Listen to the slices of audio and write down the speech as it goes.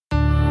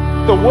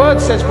The word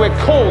says we're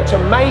called to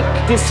make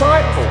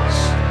disciples.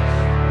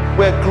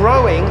 We're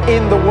growing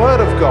in the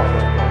word of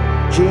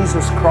God.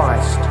 Jesus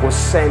Christ was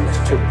sent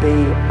to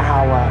be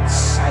our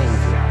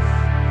Savior.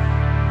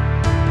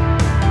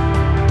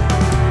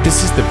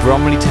 This is the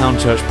Bromley Town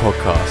Church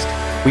podcast.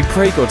 We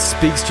pray God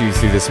speaks to you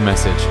through this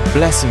message,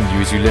 blessing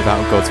you as you live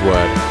out God's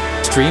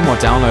word. Stream or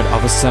download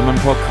other sermon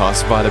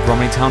podcasts via the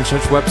Bromley Town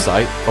Church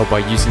website or by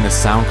using the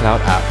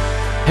SoundCloud app.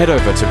 Head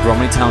over to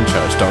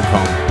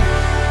bromleytownchurch.com.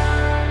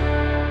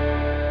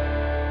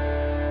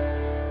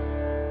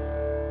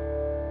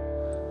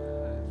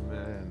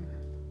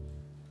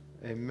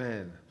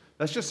 Amen.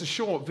 That's just a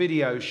short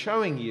video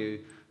showing you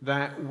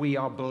that we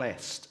are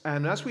blessed.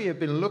 And as we have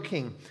been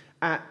looking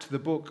at the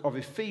book of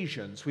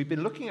Ephesians, we've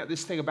been looking at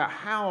this thing about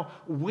how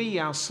we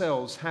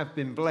ourselves have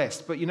been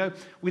blessed. But you know,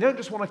 we don't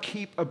just want to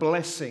keep a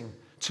blessing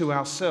to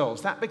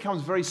ourselves. That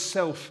becomes very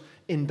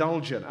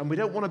self-indulgent, and we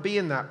don't want to be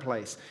in that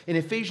place. In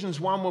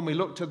Ephesians 1, when we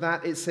looked at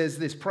that, it says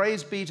this: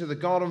 "Praise be to the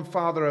God and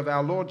Father of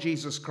our Lord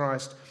Jesus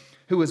Christ,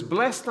 who has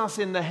blessed us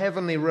in the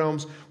heavenly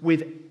realms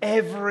with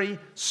every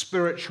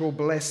spiritual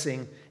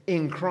blessing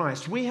in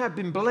Christ." We have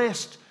been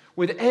blessed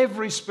with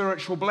every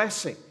spiritual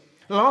blessing.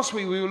 Last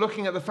week we were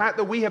looking at the fact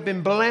that we have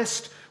been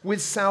blessed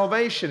with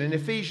salvation. In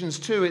Ephesians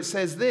 2 it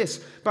says this: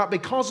 "But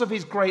because of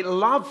his great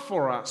love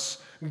for us,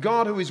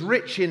 God, who is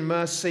rich in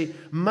mercy,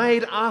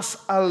 made us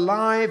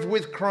alive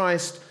with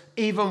Christ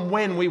even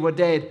when we were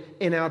dead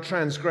in our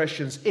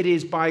transgressions. It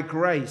is by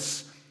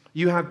grace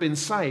you have been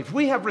saved."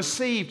 We have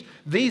received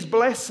these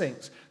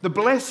blessings, the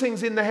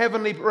blessings in the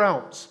heavenly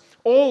realms,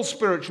 all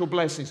spiritual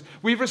blessings.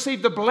 We've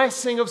received the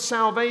blessing of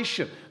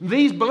salvation.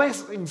 These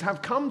blessings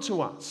have come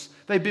to us.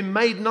 They've been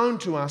made known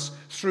to us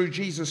through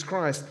Jesus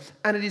Christ.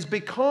 And it is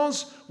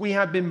because we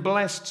have been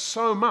blessed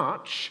so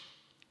much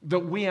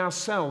that we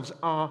ourselves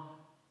are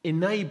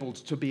enabled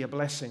to be a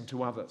blessing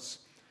to others.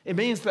 It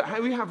means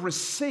that we have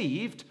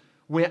received,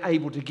 we're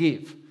able to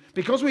give.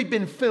 Because we've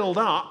been filled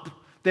up,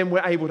 then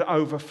we're able to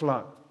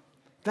overflow.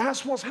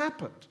 That's what's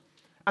happened.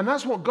 And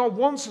that's what God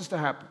wants us to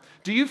happen.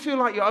 Do you feel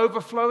like you're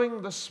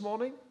overflowing this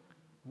morning?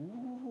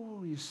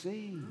 Ooh, you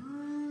see.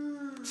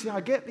 See, I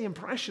get the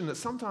impression that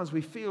sometimes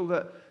we feel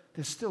that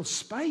there's still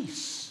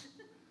space.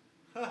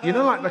 You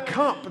know, like the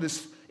cup, but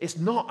it's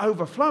not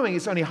overflowing,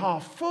 it's only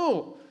half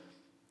full.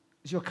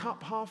 Is your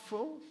cup half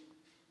full?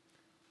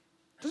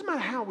 Doesn't matter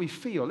how we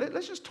feel.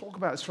 Let's just talk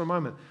about this for a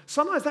moment.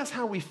 Sometimes that's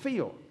how we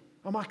feel.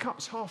 Oh, my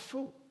cup's half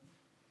full.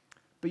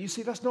 But you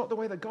see, that's not the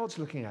way that God's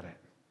looking at it.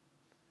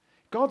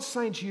 God's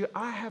saying to you,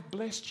 I have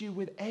blessed you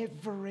with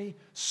every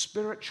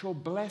spiritual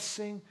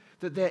blessing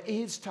that there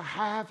is to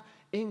have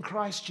in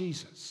Christ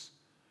Jesus.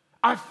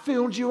 I've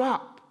filled you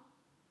up.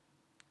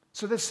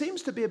 So there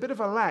seems to be a bit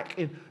of a lack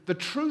in the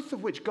truth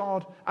of which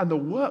God and the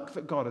work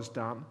that God has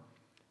done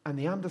and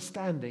the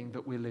understanding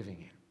that we're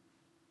living in.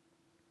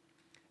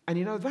 And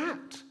you know,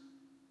 that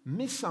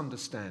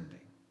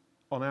misunderstanding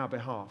on our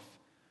behalf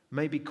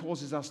maybe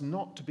causes us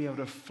not to be able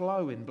to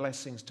flow in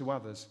blessings to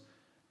others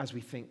as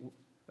we think,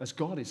 as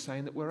God is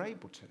saying that we're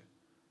able to.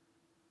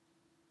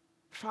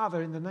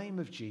 Father, in the name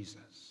of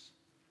Jesus,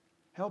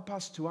 help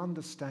us to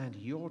understand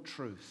your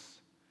truth,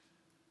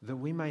 that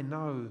we may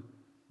know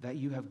that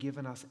you have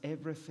given us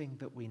everything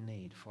that we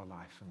need for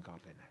life and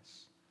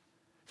godliness.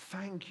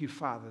 Thank you,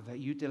 Father, that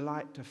you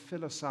delight to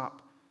fill us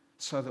up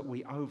so that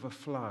we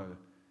overflow,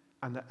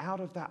 and that out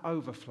of that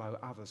overflow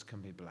others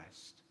can be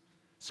blessed.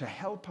 So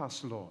help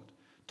us, Lord,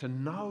 to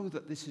know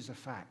that this is a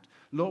fact.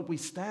 Lord, we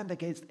stand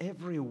against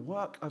every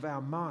work of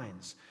our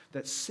minds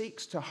that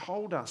seeks to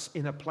hold us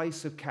in a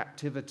place of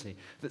captivity,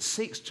 that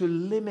seeks to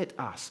limit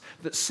us,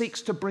 that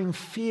seeks to bring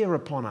fear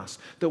upon us,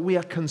 that we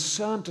are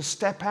concerned to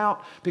step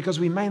out because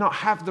we may not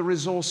have the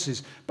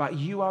resources, but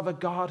you are the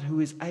God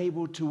who is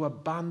able to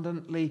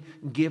abundantly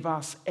give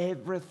us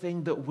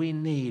everything that we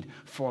need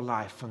for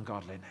life and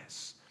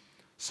godliness.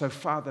 So,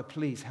 Father,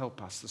 please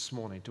help us this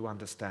morning to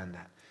understand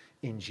that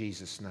in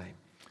Jesus' name.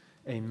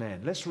 Amen.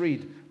 Let's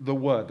read the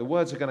word. The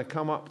words are going to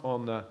come up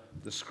on the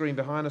screen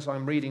behind us.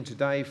 I'm reading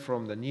today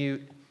from the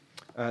New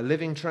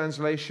Living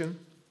Translation.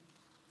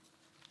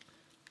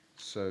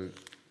 And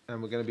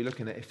we're going to be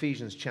looking at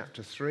Ephesians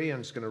chapter 3.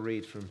 I'm just going to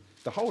read from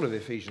the whole of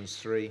Ephesians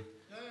 3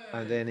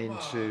 and then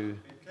into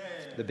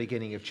the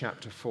beginning of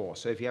chapter 4.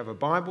 So if you have a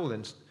Bible,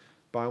 then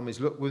by all means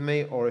look with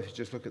me, or if you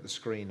just look at the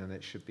screen and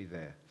it should be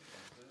there.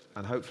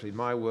 And hopefully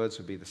my words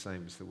will be the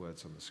same as the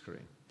words on the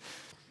screen.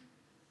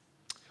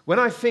 When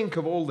I think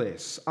of all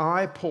this,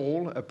 I,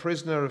 Paul, a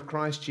prisoner of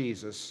Christ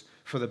Jesus,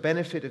 for the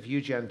benefit of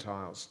you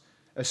Gentiles,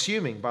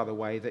 assuming, by the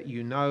way, that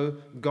you know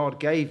God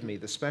gave me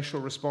the special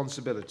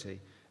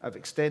responsibility of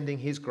extending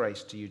his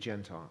grace to you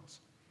Gentiles.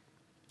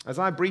 As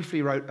I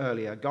briefly wrote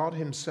earlier, God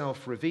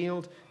himself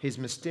revealed his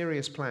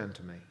mysterious plan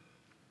to me.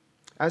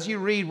 As you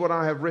read what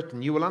I have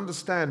written, you will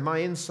understand my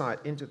insight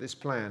into this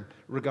plan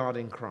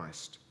regarding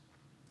Christ.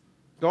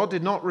 God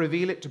did not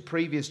reveal it to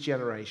previous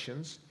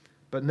generations,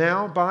 but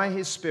now, by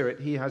his Spirit,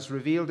 he has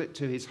revealed it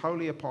to his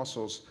holy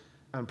apostles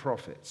and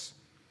prophets.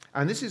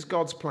 And this is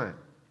God's plan.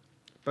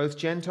 Both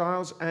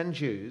Gentiles and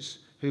Jews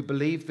who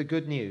believe the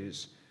good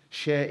news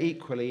share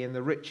equally in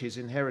the riches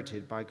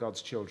inherited by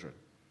God's children.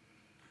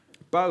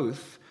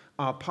 Both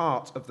are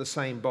part of the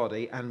same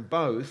body, and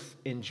both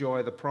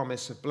enjoy the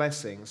promise of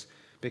blessings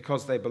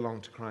because they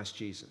belong to Christ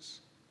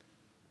Jesus.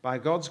 By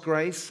God's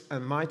grace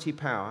and mighty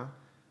power,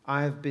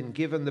 I have been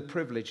given the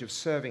privilege of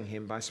serving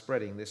him by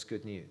spreading this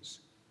good news.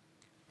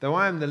 Though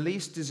I am the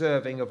least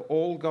deserving of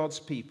all God's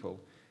people,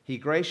 he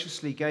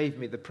graciously gave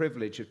me the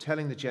privilege of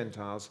telling the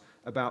Gentiles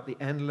about the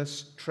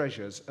endless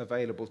treasures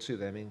available to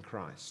them in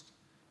Christ.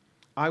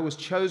 I was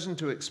chosen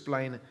to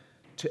explain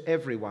to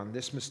everyone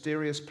this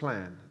mysterious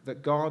plan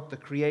that God, the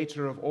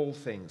creator of all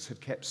things,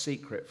 had kept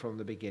secret from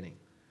the beginning.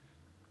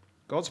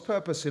 God's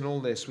purpose in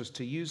all this was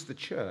to use the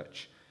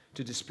church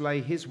to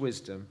display his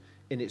wisdom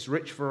in its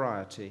rich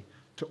variety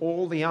to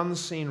all the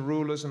unseen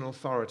rulers and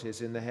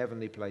authorities in the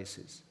heavenly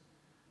places.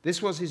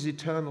 This was his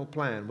eternal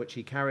plan, which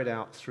he carried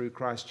out through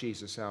Christ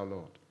Jesus our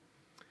Lord.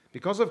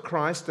 Because of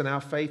Christ and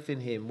our faith in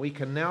him, we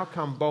can now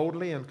come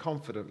boldly and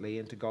confidently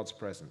into God's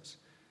presence.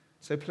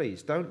 So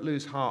please, don't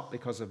lose heart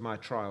because of my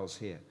trials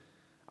here.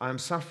 I am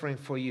suffering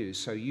for you,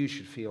 so you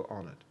should feel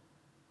honored.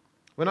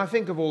 When I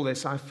think of all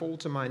this, I fall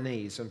to my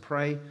knees and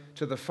pray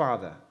to the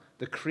Father,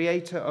 the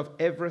creator of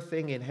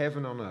everything in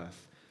heaven and on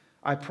earth.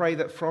 I pray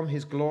that from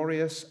his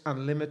glorious,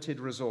 unlimited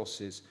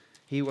resources,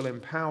 he will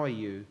empower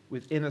you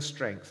with inner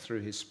strength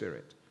through his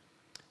Spirit.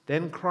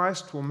 Then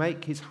Christ will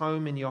make his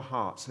home in your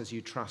hearts as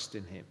you trust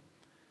in him.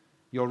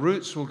 Your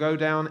roots will go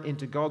down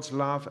into God's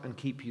love and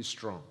keep you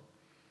strong.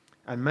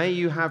 And may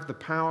you have the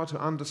power to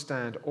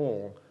understand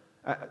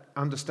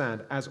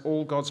as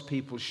all God's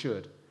people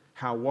should,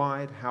 how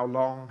wide, how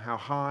long, how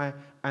high,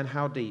 and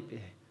how deep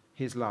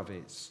his love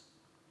is.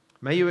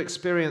 May you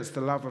experience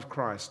the love of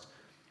Christ,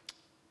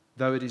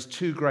 though it is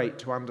too great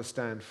to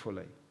understand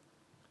fully.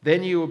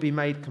 Then you will be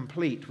made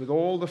complete with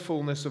all the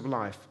fullness of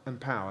life and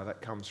power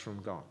that comes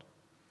from God.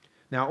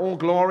 Now all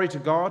glory to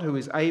God, who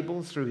is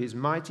able, through his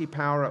mighty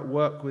power at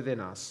work within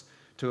us,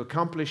 to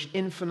accomplish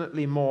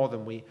infinitely more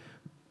than we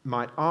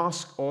might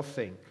ask or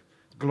think.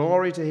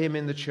 Glory to him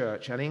in the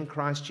church and in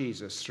Christ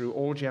Jesus through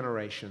all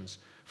generations,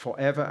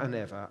 forever and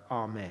ever.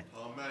 Amen.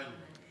 Amen.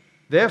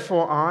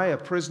 Therefore I, a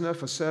prisoner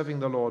for serving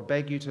the Lord,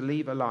 beg you to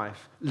lead a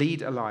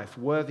life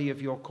worthy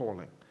of your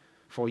calling.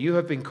 For you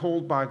have been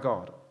called by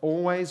God.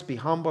 Always be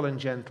humble and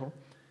gentle.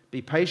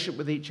 Be patient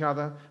with each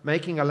other,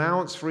 making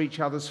allowance for each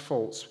other's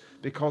faults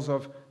because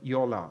of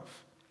your love.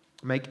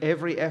 Make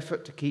every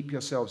effort to keep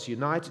yourselves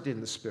united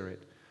in the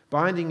Spirit,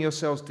 binding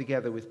yourselves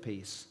together with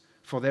peace.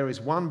 For there is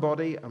one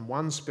body and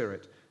one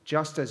Spirit,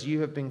 just as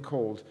you have been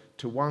called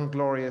to one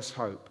glorious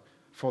hope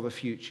for the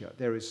future.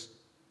 There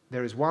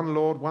is one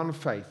Lord, one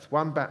faith,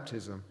 one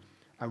baptism,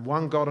 and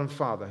one God and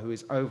Father who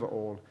is over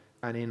all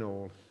and in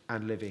all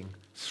and living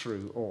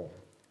through all.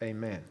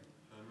 Amen.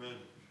 Amen.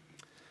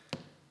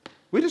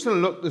 We're just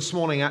going to look this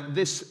morning at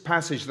this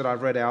passage that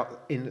I've read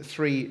out in under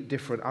three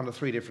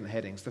different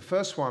headings. The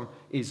first one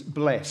is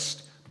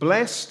blessed.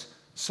 Blessed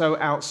so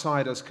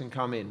outsiders can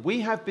come in.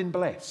 We have been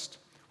blessed.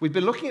 We've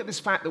been looking at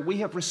this fact that we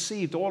have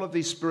received all of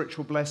these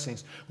spiritual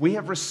blessings. We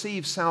have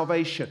received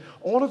salvation.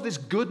 All of this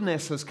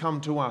goodness has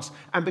come to us.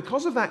 And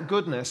because of that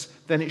goodness,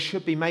 then it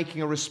should be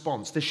making a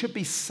response. There should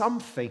be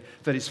something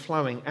that is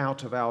flowing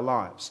out of our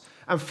lives.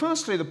 And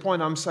firstly, the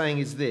point I'm saying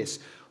is this.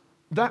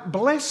 That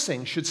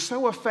blessing should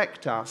so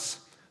affect us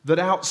that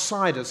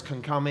outsiders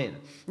can come in.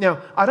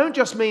 Now, I don't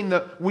just mean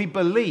that we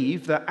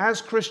believe that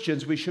as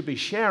Christians we should be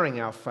sharing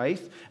our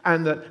faith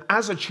and that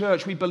as a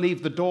church we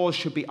believe the doors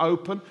should be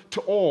open to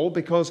all,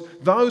 because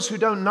those who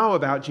don't know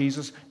about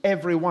Jesus,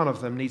 every one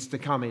of them needs to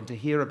come in to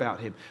hear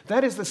about him.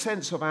 That is the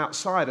sense of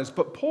outsiders.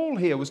 But Paul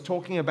here was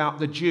talking about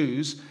the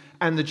Jews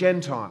and the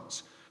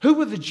Gentiles. Who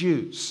were the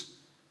Jews?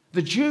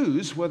 The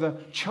Jews were the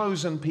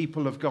chosen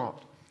people of God.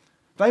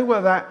 They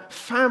were that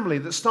family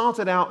that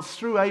started out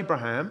through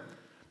Abraham,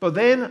 but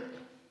then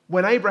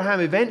when Abraham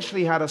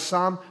eventually had a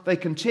son, they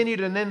continued,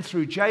 and then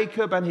through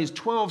Jacob and his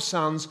 12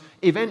 sons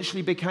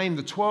eventually became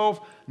the 12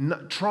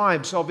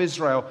 tribes of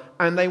Israel,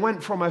 and they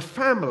went from a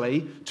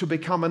family to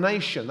become a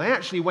nation. They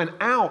actually went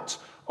out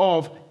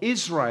of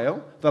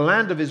Israel, the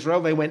land of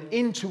Israel, they went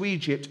into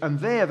Egypt, and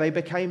there they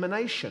became a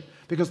nation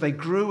because they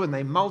grew and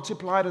they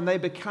multiplied and they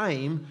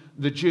became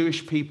the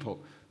Jewish people,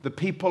 the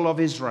people of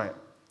Israel.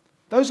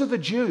 Those are the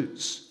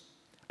Jews.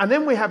 And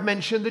then we have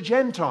mentioned the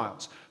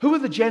Gentiles. Who are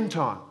the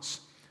Gentiles?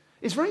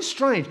 It's very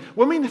strange.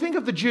 When we think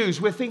of the Jews,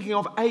 we're thinking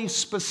of a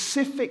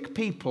specific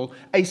people,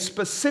 a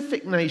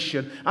specific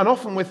nation, and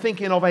often we're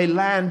thinking of a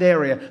land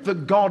area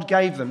that God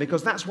gave them,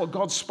 because that's what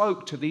God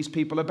spoke to these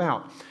people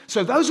about.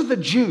 So those are the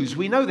Jews,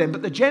 we know them.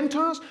 But the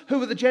Gentiles,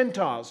 who are the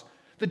Gentiles?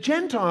 The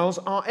Gentiles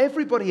are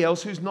everybody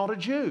else who's not a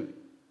Jew.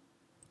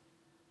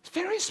 It's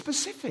very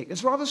specific.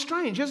 It's rather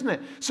strange, isn't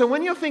it? So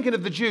when you're thinking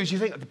of the Jews, you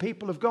think of the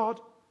people of God.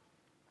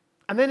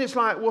 And then it's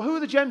like, well, who are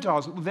the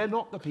Gentiles? Well, they're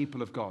not the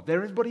people of God.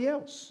 They're everybody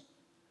else.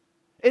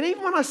 And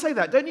even when I say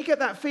that, don't you get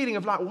that feeling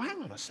of like, well,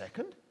 hang on a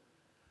second.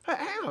 Hang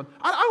on.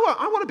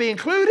 I want to be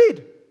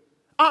included.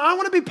 I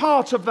want to be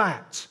part of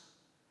that.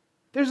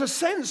 There's a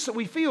sense that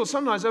we feel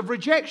sometimes of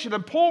rejection.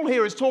 And Paul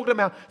here is talking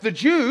about the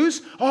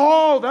Jews.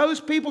 Oh, those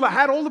people that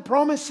had all the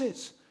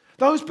promises.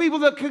 Those people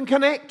that can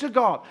connect to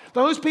God.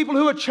 Those people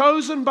who are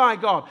chosen by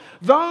God.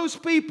 Those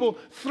people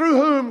through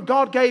whom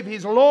God gave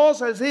his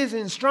laws as his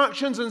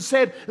instructions and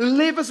said,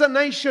 live as a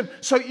nation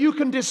so you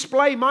can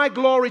display my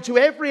glory to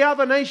every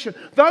other nation.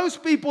 Those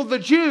people, the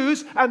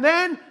Jews, and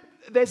then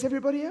there's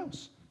everybody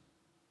else.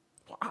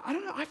 I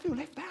don't know, I feel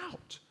left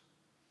out.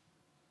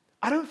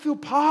 I don't feel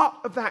part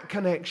of that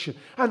connection.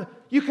 And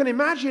you can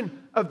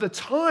imagine of the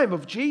time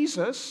of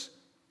Jesus,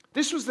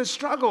 this was the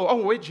struggle.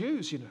 Oh, we're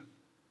Jews,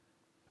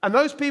 And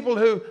those people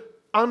who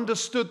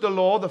understood the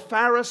law, the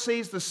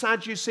Pharisees, the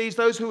Sadducees,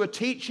 those who were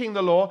teaching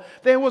the law,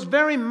 there was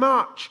very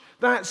much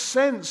that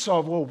sense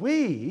of, well,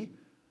 we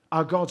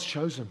are God's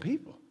chosen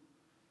people.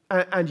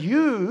 And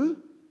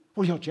you,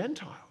 well, you're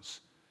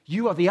Gentiles.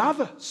 You are the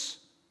others.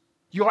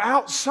 You're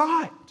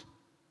outside.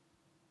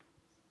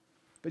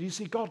 But you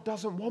see, God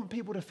doesn't want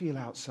people to feel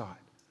outside.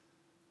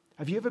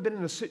 Have you ever been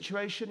in a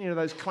situation,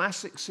 those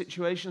classic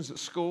situations at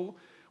school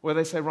where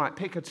they say, right,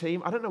 pick a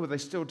team. I don't know whether they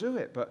still do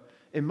it, but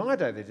in my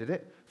day they did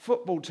it.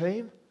 Football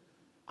team.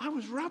 I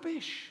was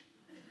rubbish.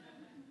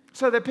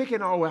 So they're picking,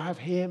 we'll have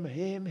him.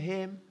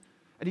 And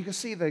you can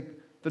see the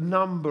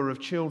number of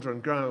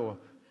children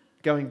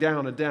going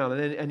down and down.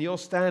 And you're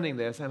standing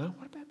there saying,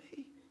 what about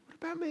me? What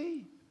about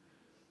me?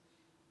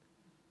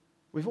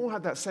 We've all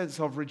had that sense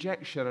of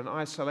rejection and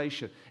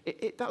isolation.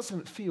 It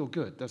doesn't feel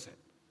good, does it?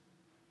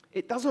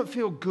 It doesn't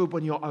feel good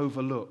when you're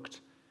overlooked.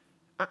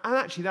 And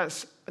actually,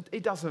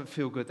 it doesn't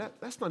feel good.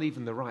 That's not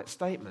even the right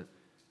statement.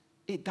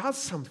 It does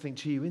something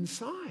to you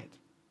inside.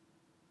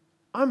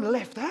 I'm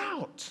left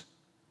out.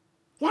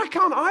 Why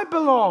can't I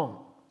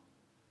belong?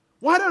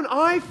 Why don't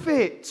I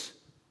fit?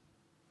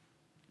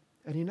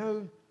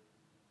 And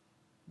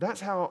that's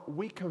how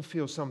we can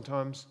feel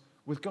sometimes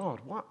with God.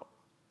 Why?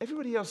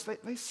 Everybody else,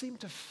 they seem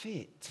to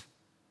fit,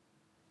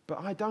 but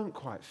I don't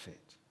quite fit.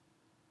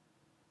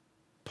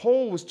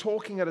 Paul was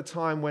talking at a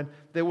time when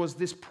there was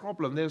this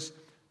problem. There's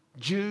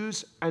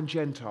Jews and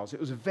Gentiles. It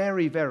was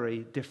very,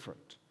 very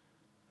different.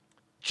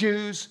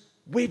 Jews,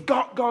 we've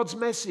got God's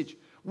message.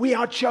 We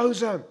are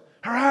chosen.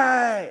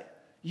 Hooray!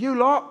 You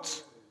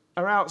lot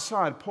are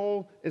outside.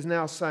 Paul is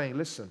now saying,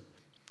 listen,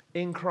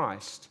 in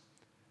Christ,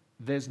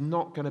 there's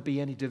not going to be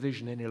any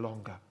division any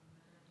longer.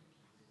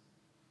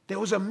 There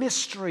was a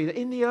mystery that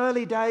in the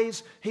early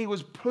days, he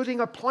was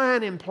putting a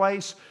plan in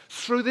place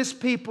through this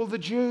people, the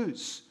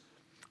Jews.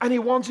 And he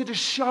wanted to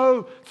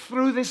show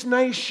through this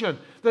nation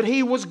that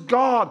he was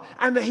God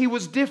and that he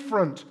was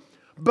different.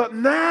 But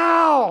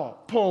now,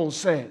 Paul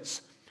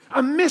says,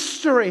 a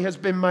mystery has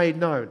been made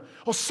known,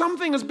 or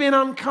something has been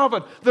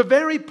uncovered. The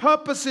very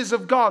purposes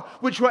of God,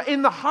 which were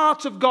in the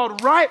heart of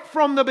God right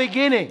from the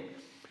beginning,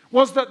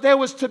 was that there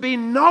was to be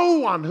no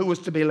one who was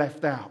to be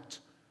left out.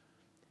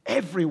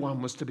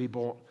 Everyone was to be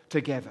brought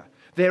together.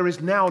 There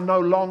is now no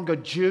longer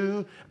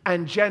Jew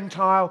and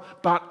Gentile,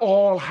 but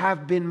all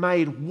have been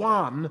made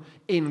one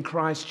in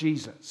Christ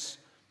Jesus.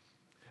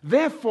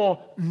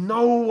 Therefore,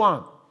 no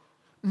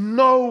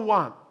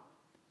one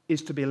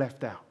is to be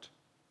left out.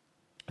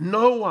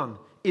 No one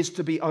is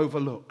to be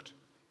overlooked.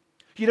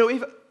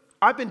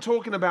 I've been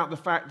talking about the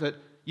fact that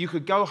you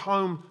could go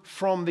home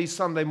from these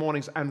Sunday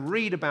mornings and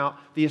read about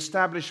the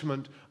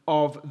establishment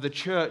of the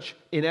church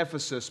in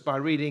Ephesus by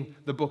reading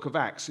the book of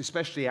Acts,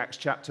 especially Acts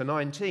chapter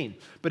 19.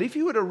 But if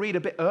you were to read a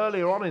bit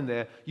earlier on in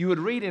there, you would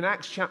read in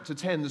Acts chapter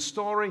 10 the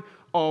story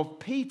of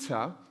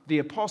Peter, the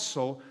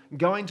apostle,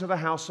 going to the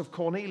house of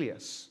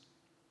Cornelius.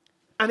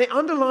 And it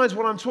underlines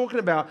what I'm talking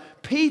about.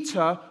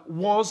 Peter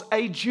was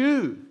a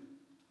Jew.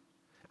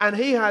 And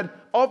he had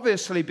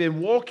obviously been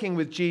walking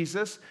with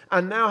Jesus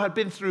and now had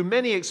been through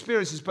many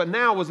experiences, but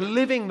now was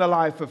living the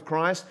life of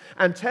Christ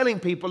and telling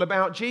people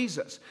about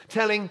Jesus,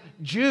 telling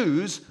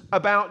Jews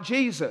about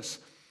Jesus.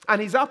 And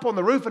he's up on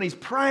the roof and he's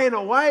praying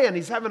away and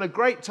he's having a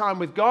great time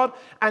with God,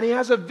 and he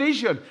has a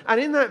vision.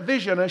 And in that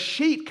vision, a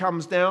sheet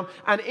comes down,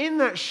 and in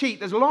that sheet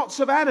there's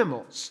lots of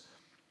animals.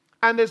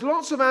 And there's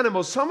lots of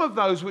animals, some of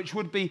those which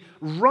would be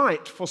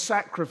right for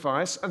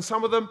sacrifice, and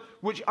some of them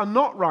which are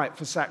not right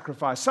for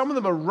sacrifice. Some of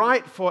them are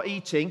right for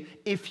eating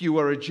if you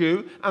were a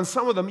Jew, and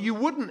some of them you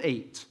wouldn't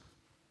eat.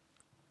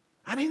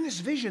 And in this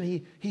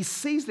vision, he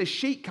sees this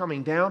sheet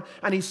coming down,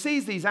 and he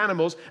sees these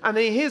animals, and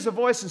then he hears a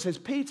voice and says,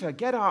 Peter,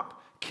 get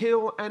up,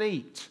 kill and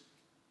eat.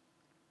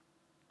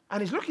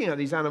 And he's looking at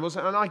these animals,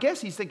 and I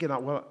guess he's thinking,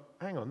 well,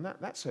 hang on,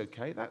 that's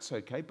okay,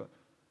 but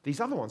these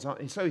other ones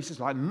aren't. So he says,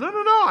 no,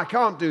 I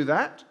can't do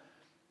that.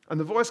 And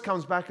the voice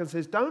comes back and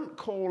says, don't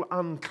call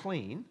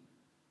unclean,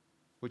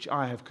 which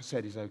I have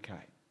said is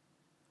okay.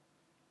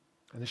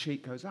 And the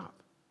sheet goes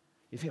up.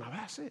 You think,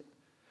 that's it.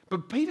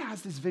 But Peter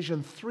has this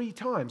vision 3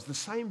 times, the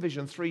same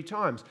vision 3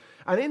 times.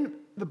 And in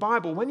the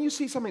Bible, when you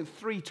see something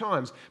 3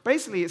 times,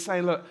 basically it's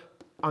saying, look,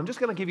 I'm just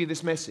going to give you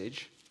this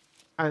message.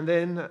 And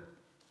then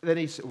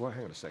he said, well,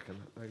 hang on a second.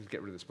 I need to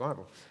get rid of this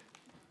Bible.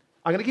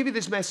 I'm going to give you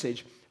this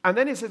message. And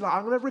then he says,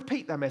 I'm going to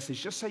repeat that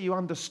message just so you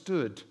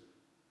understood.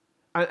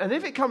 And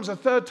if it comes a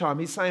third time,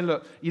 he's saying,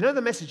 look, you know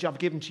the message I've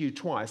given to you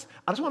twice?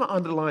 I just want to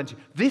underline to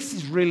you, this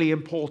is really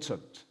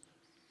important.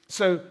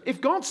 So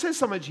if God says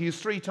something to you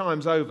 3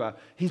 times over,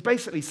 he's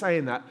basically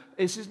saying that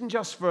this isn't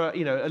just for,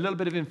 a little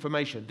bit of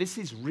information. This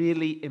is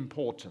really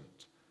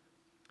important.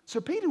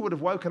 So Peter would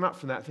have woken up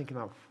from that thinking,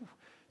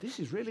 this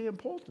is really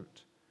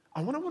important.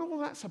 I wonder what all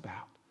that's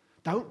about.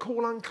 Don't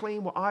call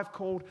unclean what I've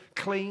called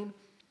clean.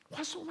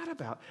 What's all that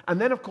about?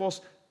 And then, of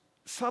course,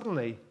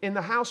 suddenly, in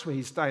the house where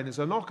he's staying, there's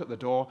a knock at the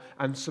door,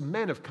 and some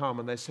men have come,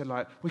 and they said,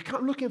 we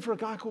come looking for a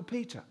guy called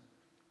Peter.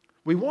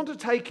 We want to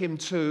take him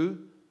to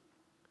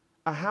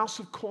a house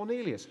of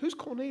Cornelius. Who's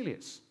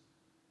Cornelius?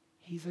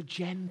 He's a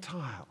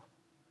Gentile.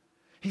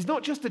 He's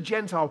not just a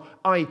Gentile,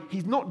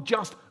 he's not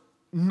just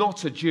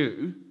not a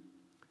Jew,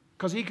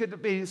 because he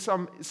could be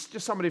just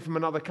somebody from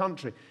another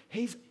country.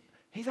 He's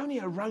only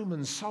a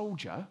Roman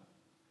soldier.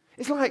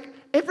 It's like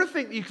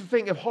everything you can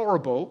think of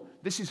horrible,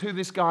 this is who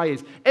this guy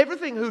is.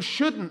 Everything who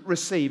shouldn't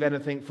receive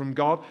anything from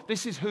God,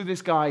 this is who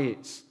this guy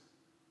is.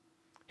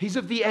 He's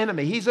of the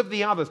enemy. He's of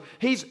the others.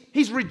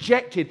 He's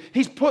rejected.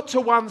 He's put to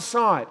one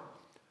side.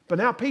 But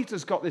now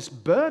Peter's got this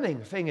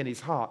burning thing in his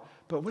heart.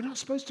 But we're not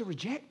supposed to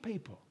reject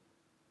people.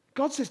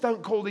 God says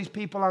don't call these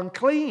people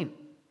unclean.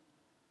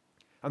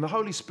 And the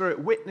Holy Spirit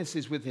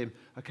witnesses with him,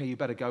 okay, you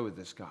better go with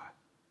this guy.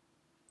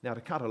 Now,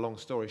 to cut a long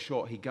story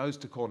short, he goes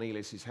to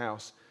Cornelius'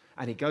 house.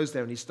 And he goes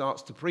there and he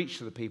starts to preach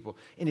to the people.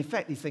 In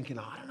effect, he's thinking,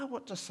 I don't know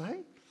what to say.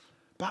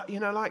 But,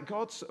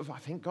 I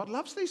think God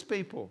loves these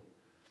people.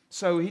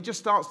 So he just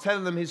starts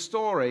telling them his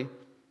story.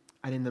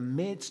 And in the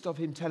midst of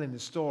him telling the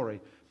story,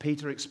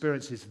 Peter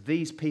experiences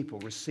these people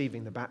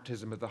receiving the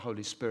baptism of the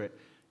Holy Spirit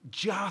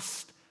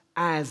just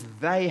as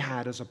they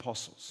had as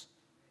apostles.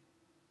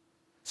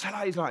 So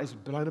he's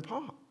blown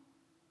apart.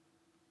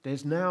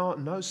 There's now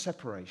no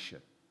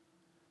separation.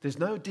 There's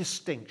no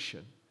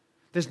distinction.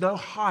 There's no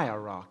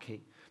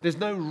hierarchy. There's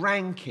no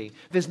ranking.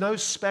 There's no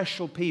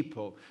special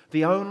people.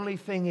 The only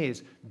thing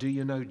is, do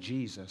you know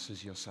Jesus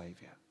as your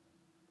Savior?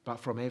 But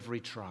from every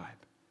tribe,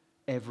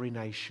 every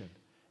nation,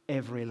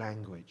 every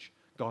language,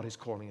 God is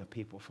calling a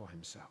people for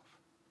himself.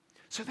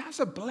 So that's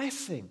a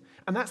blessing.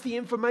 And that's the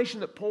information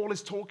that Paul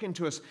is talking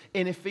to us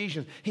in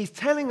Ephesians. He's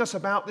telling us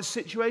about this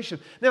situation.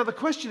 Now the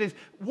question is,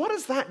 what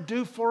does that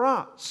do for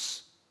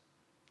us?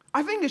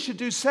 I think it should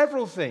do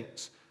several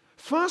things.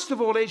 First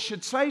of all, it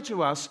should say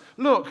to us,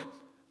 look,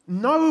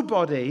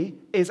 nobody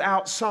is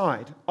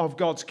outside of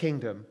God's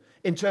kingdom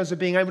in terms of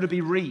being able to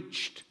be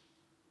reached.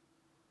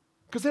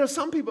 Because there are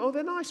some people,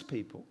 they're nice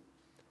people.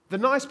 The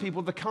nice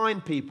people, the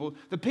kind people,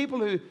 the people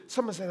who,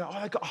 someone said,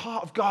 they've got a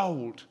heart of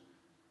gold.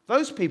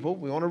 Those people,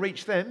 we want to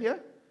reach them, yeah?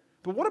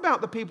 But what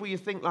about the people you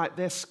think like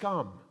they're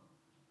scum?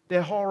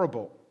 They're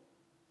horrible.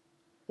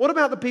 What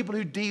about the people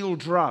who deal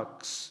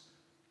drugs?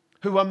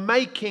 Who are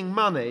making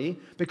money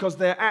because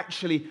they're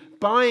actually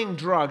buying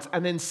drugs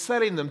and then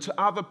selling them to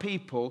other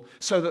people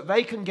so that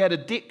they can get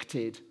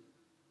addicted.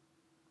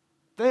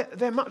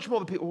 They're much more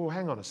the people,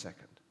 hang on a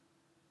second.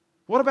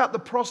 What about the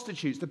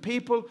prostitutes, the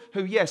people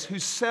who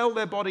sell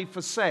their body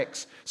for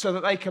sex so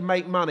that they can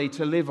make money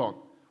to live on?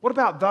 What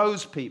about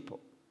those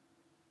people?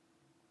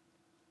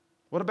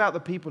 What about the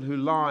people who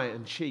lie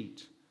and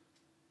cheat?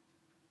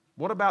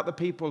 What about the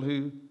people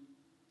who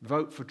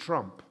vote for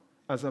Trump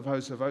as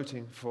opposed to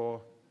voting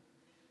for...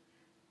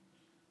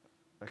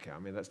 Okay,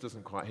 that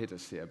doesn't quite hit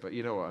us here, but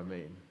you know what I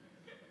mean.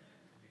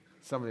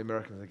 Some of the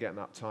Americans are getting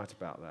uptight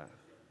about that.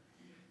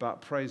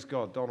 But praise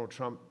God, Donald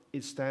Trump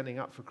is standing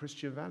up for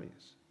Christian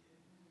values.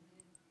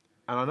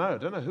 And I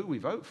don't know who we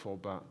vote for,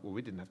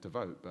 we didn't have to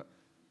vote, but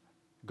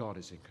God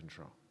is in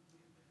control.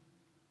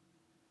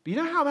 But you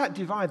know how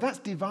that's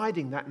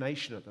dividing that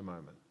nation at the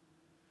moment.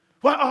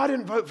 Well, I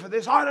didn't vote for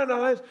this, I don't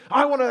know this,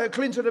 I want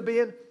Clinton to be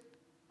in.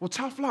 Well,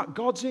 tough luck,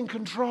 God's in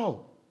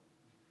control.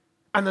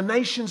 And the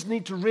nations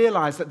need to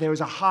realize that there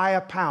is a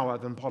higher power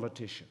than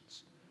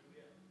politicians.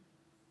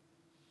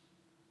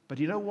 But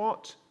you know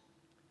what?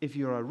 If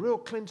you're a real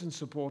Clinton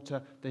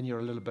supporter, then you're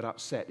a little bit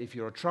upset. If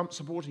you're a Trump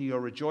supporter,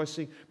 you're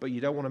rejoicing, but you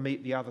don't want to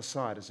meet the other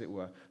side, as it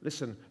were.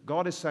 Listen,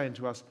 God is saying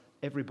to us,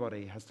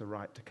 everybody has the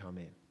right to come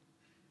in.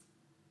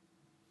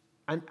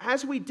 And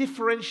as we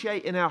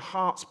differentiate in our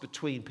hearts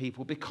between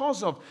people,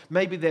 because of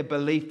maybe their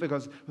belief,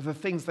 because of the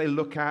things they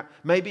look at,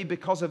 maybe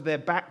because of their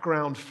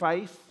background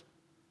faith,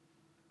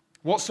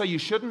 so you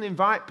shouldn't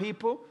invite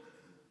people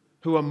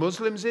who are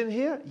Muslims in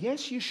here?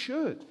 Yes, you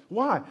should.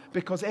 Why?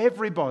 Because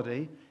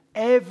everybody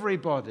has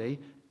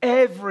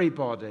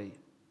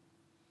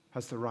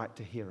the right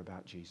to hear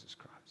about Jesus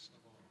Christ.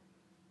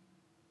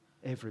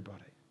 Everybody.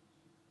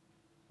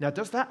 Now,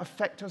 does that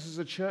affect us as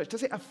a church?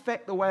 Does it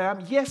affect the way I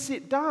am? Yes,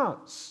 it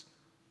does.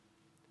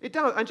 It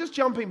does. And just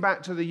jumping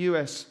back to the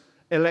US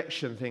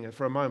election thing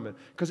for a moment,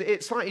 because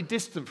it's slightly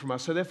distant from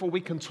us, so therefore we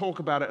can talk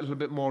about it a little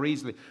bit more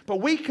easily.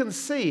 But we can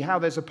see how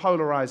there's a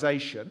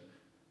polarization.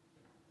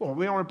 Well,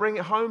 we want to bring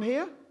it home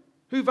here?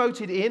 Who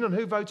voted in and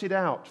who voted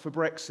out for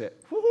Brexit?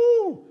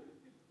 Woo-hoo!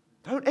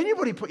 Don't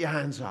anybody put your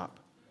hands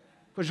up.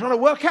 We're trying to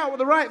work out what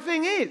the right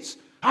thing is.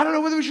 I don't know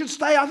whether we should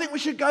stay. I think we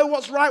should go.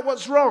 What's right,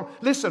 what's wrong?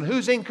 Listen,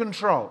 who's in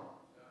control?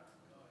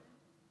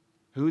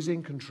 Who's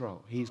in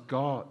control? He's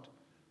God.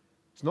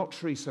 It's not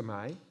Theresa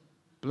May.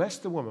 Bless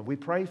the woman. We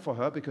pray for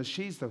her because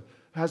she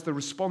has the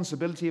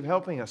responsibility of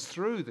helping us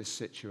through this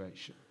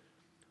situation.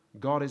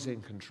 God is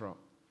in control.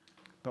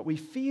 But we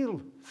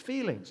feel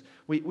feelings.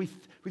 We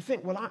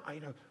think, well,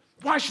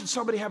 why should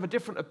somebody have a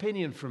different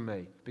opinion from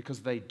me?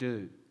 Because they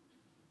do.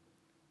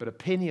 But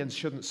opinions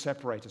shouldn't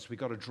separate us. We've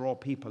got to draw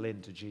people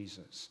into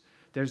Jesus.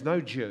 There's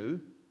no Jew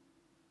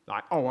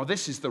like, oh, well,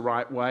 this is the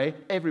right way,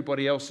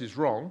 everybody else is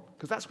wrong,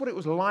 because that's what it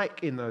was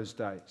like in those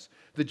days.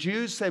 The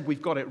Jews said,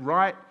 we've got it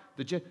right,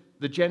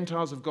 the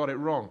Gentiles have got it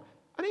wrong.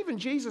 And even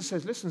Jesus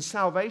says, listen,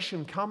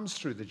 salvation comes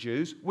through the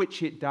Jews,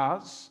 which it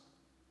does.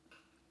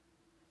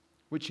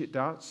 Which it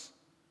does.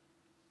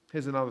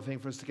 Here's another thing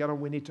for us to get on.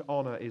 We need to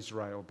honor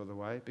Israel, by the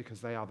way, because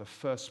they are the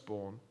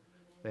firstborn.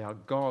 They are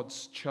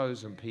God's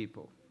chosen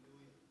people.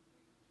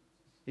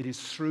 It is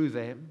through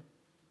them.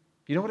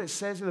 You know what it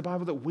says in the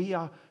Bible? That we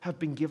have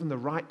been given the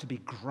right to be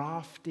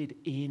grafted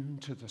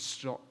into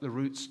the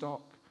root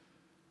stock.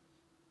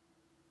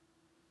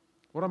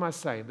 What am I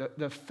saying?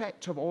 The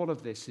effect of all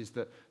of this is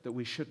that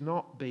we should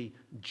not be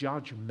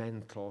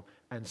judgmental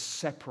and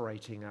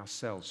separating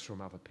ourselves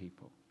from other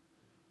people.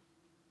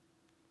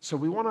 So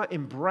we want to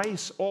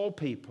embrace all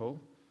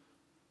people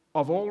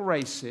of all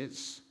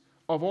races,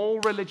 of all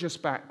religious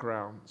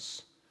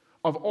backgrounds,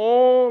 of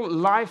all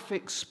life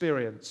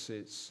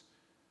experiences.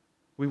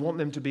 We want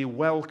them to be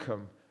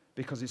welcome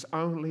because it's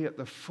only at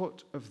the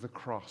foot of the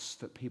cross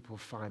that people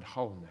find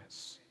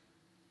wholeness.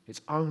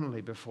 It's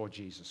only before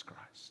Jesus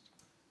Christ.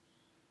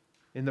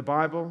 In the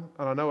Bible,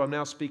 and I know I'm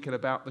now speaking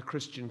about the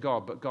Christian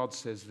God, but God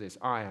says this,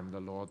 I am the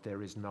Lord,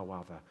 there is no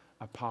other.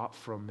 Apart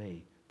from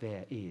me,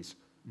 there is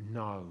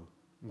no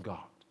God.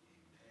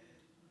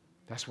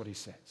 That's what he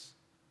says.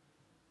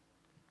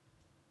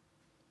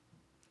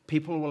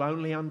 People will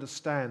only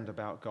understand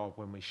about God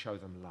when we show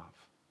them love.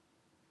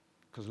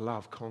 Because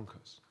love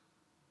conquers.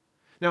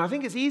 Now, I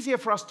think it's easier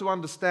for us to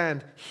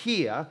understand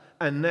here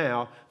and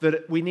now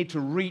that we need to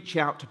reach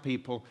out to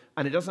people,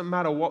 and it doesn't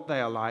matter what they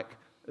are like,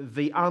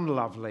 the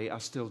unlovely are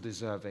still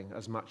deserving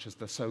as much as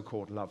the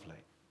so-called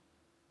lovely.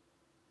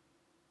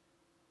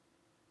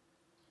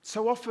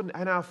 So often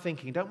in our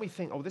thinking, don't we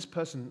think, oh, this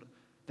person,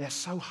 they're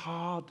so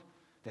hard,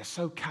 they're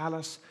so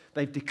callous,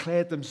 they've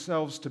declared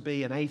themselves to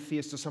be an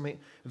atheist or something,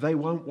 they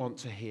won't want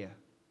to hear.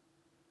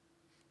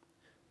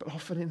 But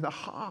often in the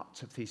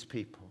heart of these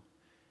people,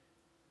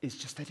 they're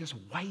just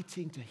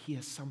waiting to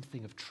hear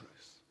something of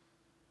truth.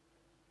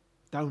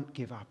 Don't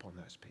give up on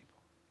those people.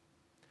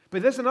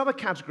 But there's another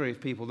category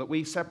of people that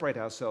we separate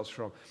ourselves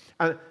from.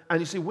 And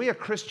you see, we are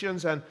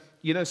Christians, and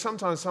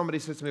sometimes somebody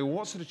says to me, well,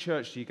 what sort of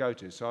church do you go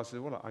to? So I said,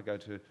 well, I go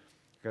to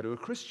a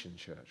Christian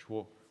church.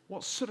 Well,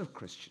 what sort of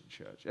Christian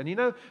church? And you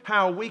know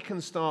how we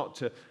can start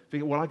to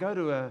think, well, I go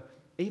to an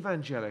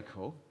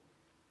evangelical,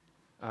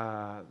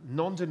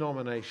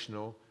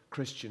 non-denominational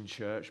Christian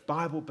church,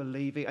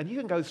 Bible-believing, and you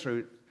can go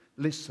through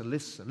lists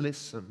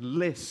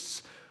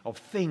of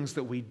things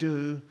that we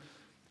do,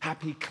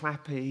 happy,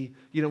 clappy,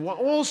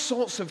 all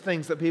sorts of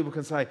things that people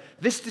can say.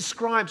 This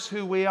describes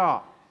who we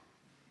are.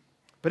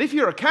 But if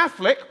you're a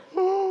Catholic,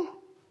 well,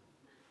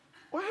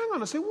 hang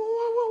on, I say,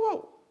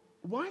 whoa.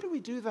 Why do we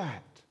do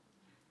that?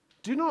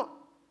 Do not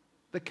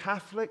the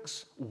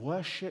Catholics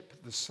worship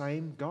the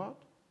same God?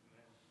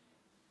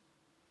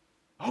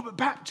 Oh, but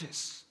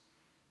Baptists,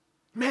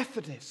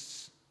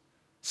 Methodists,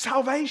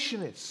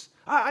 Salvationists.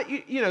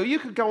 You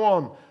could go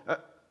on.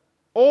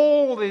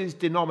 All these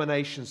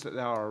denominations that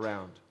there are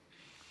around.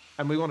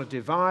 And we want to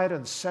divide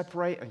and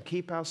separate and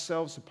keep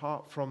ourselves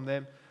apart from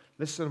them.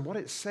 Listen, what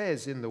it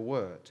says in the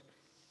Word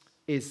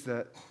is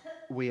that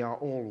we are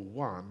all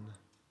one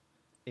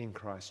in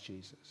Christ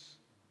Jesus.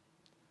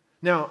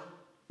 Now,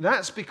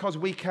 that's because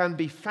we can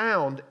be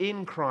found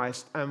in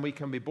Christ and we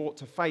can be brought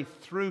to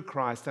faith through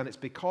Christ, and it's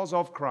because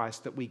of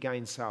Christ that we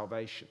gain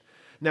salvation.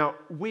 Now,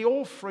 we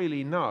all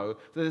freely know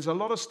that there's a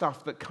lot of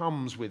stuff that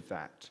comes with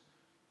that.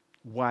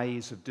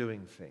 Ways of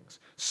doing things,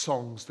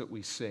 songs that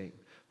we sing,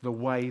 the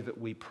way that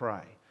we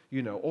pray,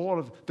 all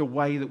of the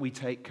way that we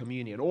take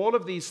communion. All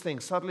of these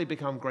things suddenly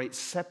become great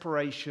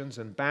separations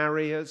and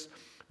barriers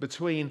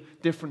between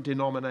different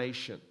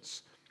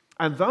denominations.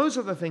 And those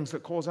are the things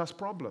that cause us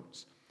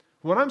problems.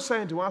 What I'm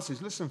saying to us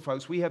is, listen,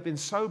 folks, we have been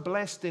so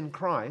blessed in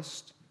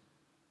Christ,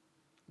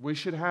 we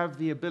should have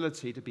the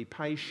ability to be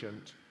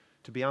patient,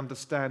 to be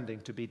understanding,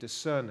 to be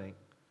discerning,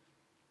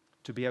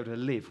 to be able to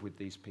live with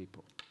these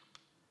people,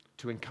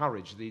 to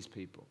encourage these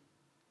people.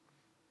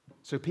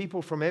 So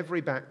people from every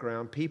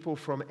background, people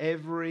from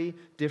every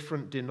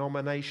different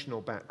denominational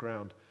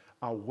background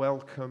are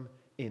welcome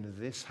in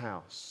this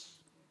house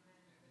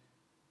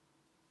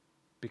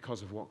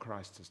because of what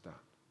Christ has done.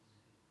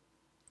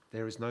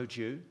 There is no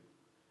Jew,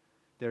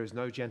 there is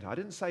no Gentile. I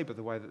didn't say, by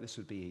the way, that this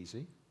would be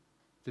easy.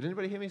 Did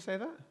anybody hear me say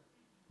that?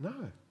 No.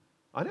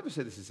 I never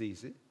said this is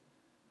easy.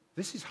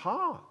 This is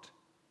hard.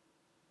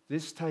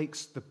 This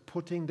takes the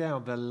putting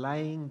down, the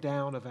laying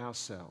down of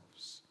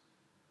ourselves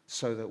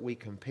so that we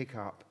can pick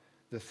up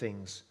the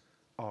things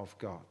of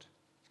God.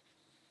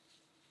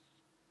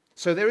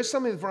 So there is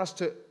something for us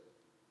to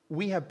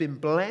we have been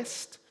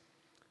blessed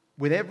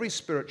with every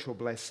spiritual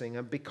blessing,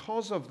 and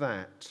because of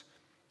that,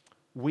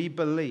 we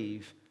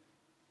believe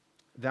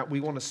that we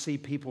want to see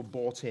people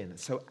brought in,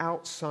 so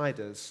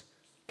outsiders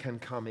can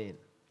come in.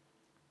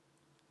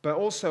 But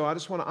also, I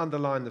just want to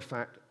underline the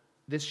fact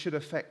this should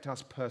affect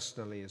us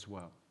personally as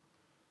well.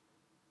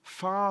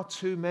 Far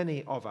too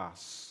many of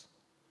us,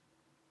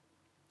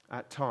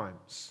 at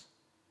times,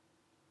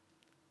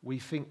 we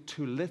think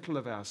too little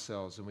of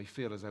ourselves and we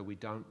feel as though we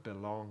don't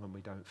belong and we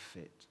don't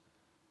fit.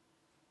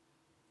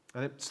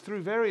 And it's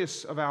through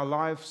various of our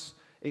life's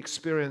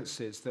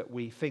experiences that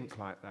we think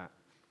like that.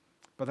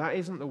 But that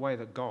isn't the way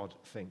that God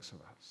thinks of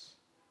us.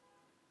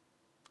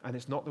 And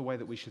it's not the way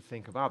that we should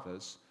think of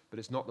others, but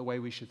it's not the way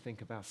we should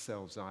think of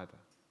ourselves either.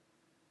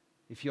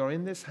 If you're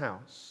in this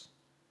house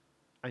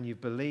and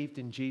you've believed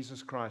in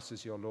Jesus Christ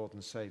as your Lord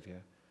and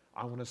Savior,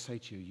 I want to say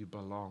to you, you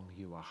belong,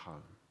 you are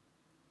home.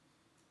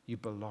 You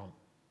belong.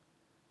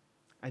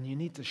 And you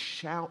need to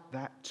shout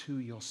that to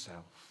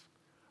yourself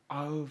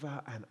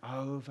over and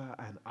over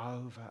and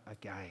over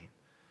again.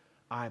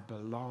 I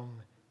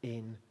belong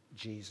in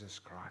Jesus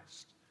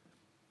Christ.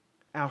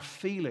 Our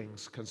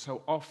feelings can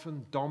so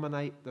often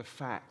dominate the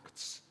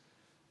facts.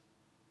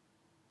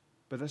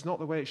 But that's not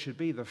the way it should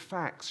be. The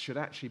facts should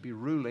actually be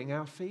ruling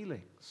our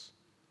feelings.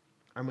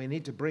 And we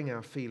need to bring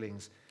our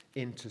feelings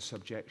into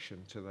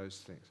subjection to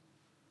those things.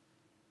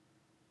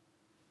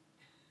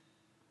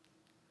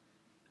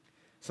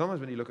 Sometimes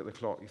when you look at the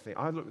clock, you think,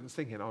 I was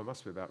thinking, it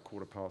must be about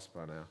 15:15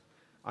 by now.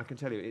 I can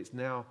tell you, it's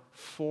now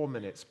 4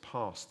 minutes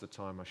past the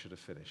time I should have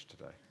finished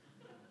today.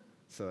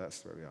 So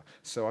that's where we are.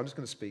 So I'm just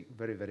going to speak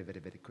very, very, very,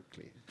 very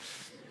quickly.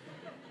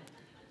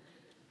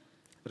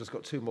 I've just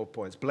got 2 more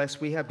points. Blessed,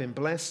 we have been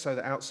blessed so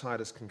that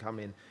outsiders can come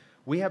in.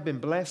 We have been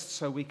blessed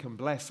so we can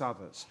bless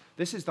others.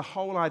 This is the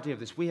whole idea of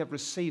this. We have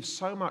received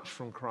so much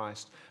from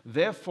Christ.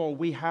 Therefore,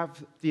 we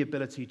have the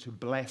ability to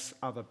bless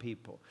other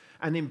people.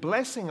 And in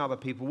blessing other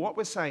people, what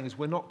we're saying is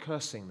we're not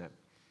cursing them.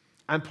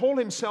 And Paul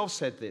himself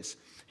said this.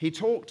 He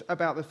talked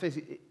about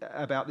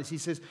this. He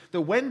says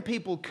that when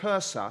people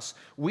curse us,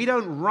 we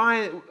don't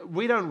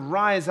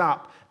rise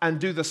up and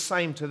do the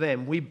same to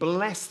them. We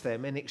bless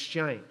them in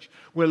exchange.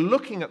 We're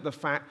looking at the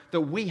fact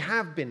that we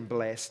have been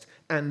blessed,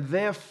 and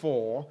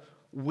therefore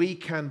we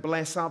can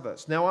bless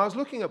others. Now, I was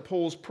looking at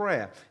Paul's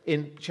prayer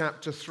in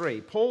chapter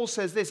 3. Paul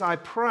says this, I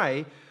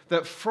pray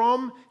that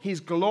from his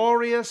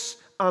glorious,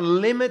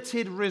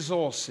 unlimited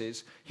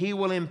resources, he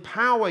will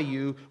empower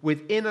you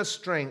with inner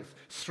strength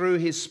through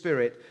his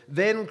Spirit.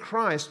 Then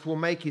Christ will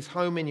make his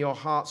home in your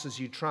hearts as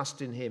you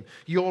trust in him.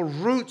 Your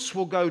roots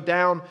will go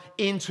down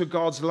into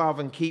God's love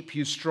and keep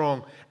you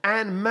strong.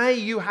 And may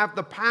you have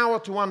the power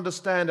to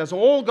understand, as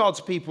all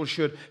God's people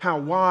should, how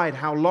wide,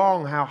 how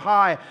long, how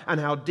high, and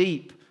how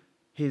deep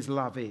his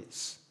love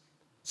is.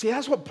 See,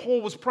 that's what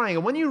Paul was praying.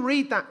 And when you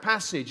read that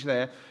passage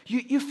there,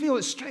 you feel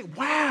it straight.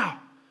 Wow,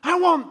 I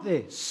want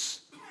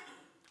this.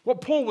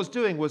 What Paul was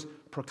doing was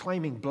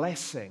proclaiming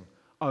blessing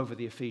over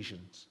the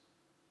Ephesians.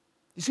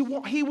 You see,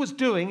 what he was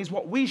doing is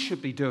what we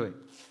should be doing.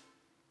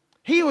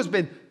 He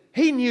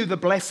knew the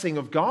blessing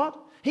of God.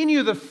 He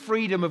knew the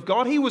freedom of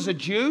God. He was a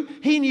Jew.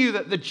 He knew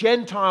that the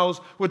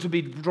Gentiles were to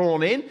be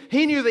drawn in.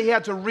 He knew that he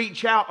had to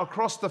reach out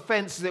across the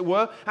fence, as it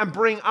were, and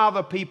bring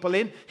other people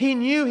in. He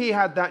knew he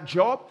had that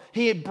job.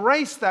 He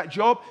embraced that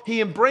job.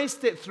 He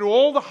embraced it through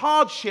all the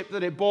hardship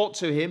that it brought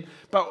to him.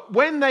 But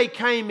when they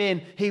came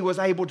in, he was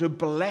able to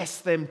bless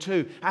them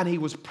too. And he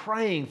was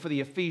praying for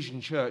the Ephesian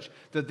church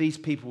that these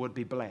people would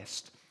be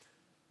blessed.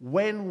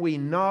 When we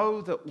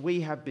know that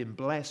we have been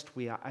blessed,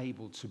 we are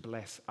able to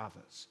bless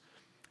others.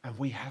 And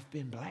we have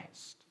been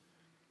blessed.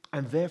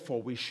 And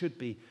therefore, we should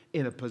be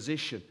in a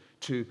position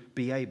to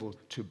be able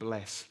to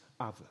bless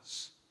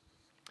others.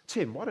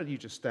 Tim, why don't you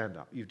just stand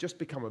up? You've just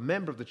become a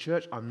member of the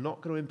church. I'm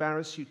not going to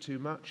embarrass you too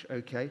much,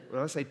 okay?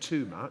 When I say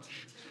too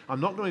much,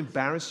 I'm not going to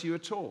embarrass you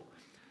at all.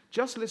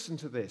 Just listen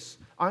to this.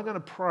 I'm going to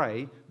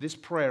pray this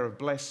prayer of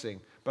blessing,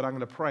 but I'm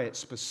going to pray it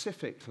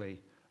specifically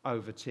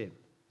over Tim.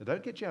 Now,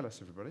 don't get jealous,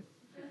 everybody.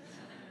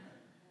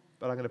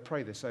 But I'm going to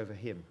pray this over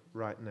him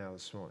right now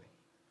this morning.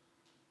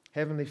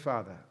 Heavenly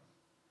Father,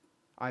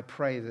 I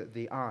pray that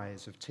the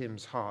eyes of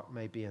Tim's heart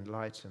may be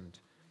enlightened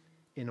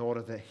in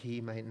order that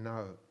he may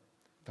know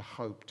the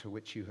hope to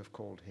which you have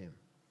called him,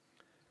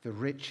 the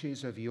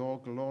riches of your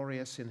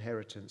glorious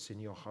inheritance in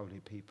your holy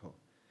people,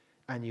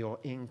 and your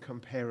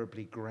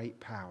incomparably great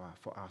power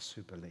for us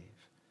who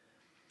believe.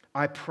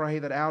 I pray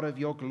that out of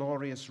your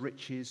glorious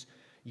riches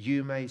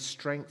you may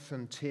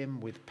strengthen Tim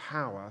with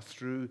power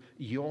through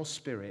your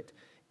Spirit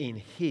in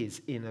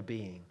his inner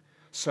being,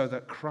 so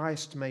that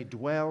Christ may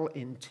dwell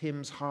in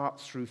Tim's heart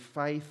through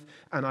faith.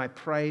 And I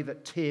pray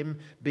that Tim,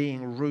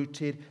 being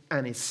rooted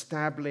and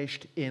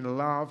established in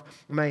love,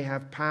 may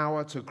have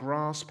power to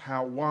grasp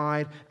how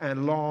wide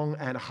and long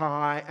and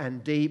high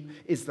and deep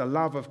is the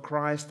love of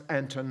Christ,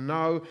 and to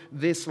know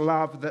this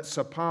love that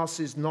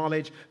surpasses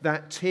knowledge,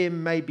 that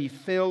Tim may be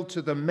filled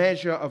to the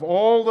measure of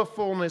all the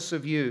fullness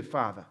of you,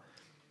 Father.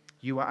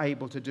 You are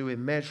able to do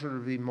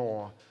immeasurably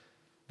more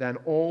than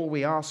all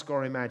we ask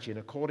or imagine,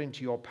 according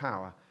to your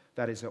power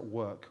that is at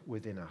work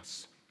within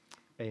us.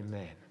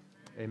 Amen.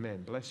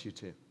 Amen. Bless you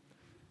too.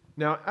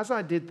 Now, as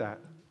I did that,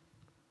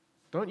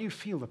 don't you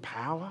feel the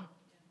power?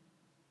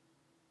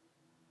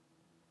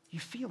 You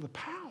feel the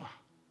power.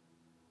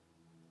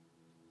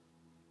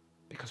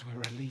 Because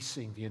we're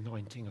releasing the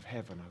anointing of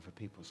heaven over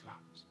people's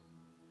lives.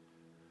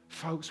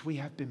 Folks, we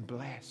have been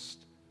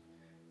blessed.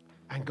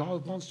 And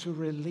God wants to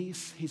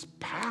release his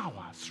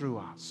power through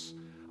us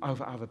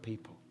over other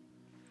people.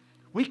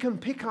 We can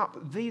pick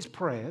up these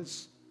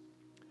prayers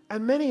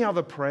and many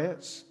other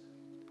prayers,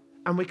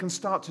 and we can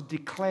start to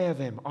declare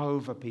them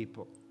over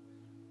people.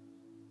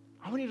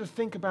 I want you to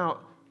think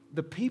about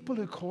the people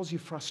who cause you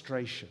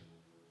frustration.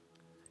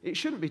 It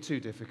shouldn't be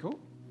too difficult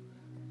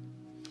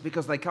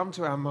because they come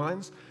to our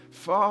minds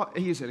far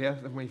easier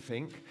than we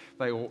think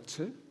they ought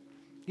to.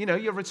 You know,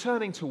 you're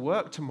returning to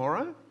work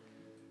tomorrow.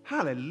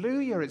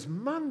 Hallelujah, it's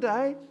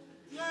Monday.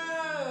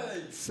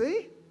 Yay!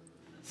 See?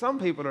 Some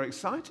people are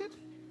excited.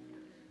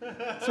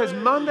 So it's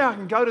Monday, I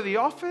can go to the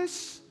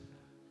office.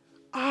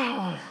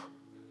 Oh,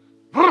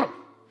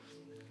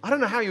 I don't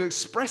know how you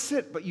express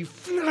it, but you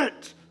feel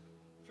it.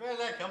 Feel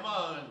that, come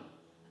on.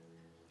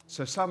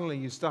 So suddenly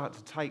you start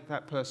to take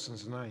that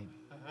person's name.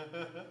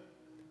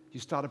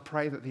 You start to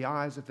pray that the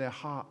eyes of their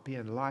heart be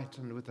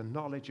enlightened with the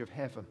knowledge of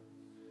heaven.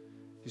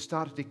 You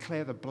start to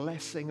declare the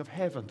blessing of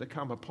heaven to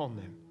come upon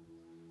them.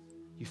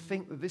 You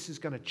think that this is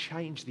going to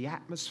change the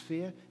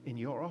atmosphere in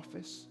your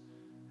office?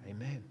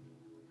 Amen.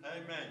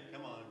 Amen,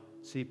 come on.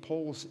 See,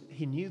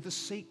 he knew the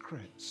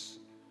secrets.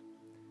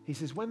 He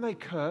says, when they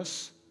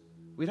curse,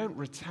 we don't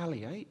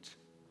retaliate.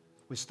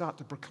 We start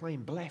to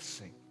proclaim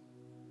blessing.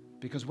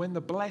 Because when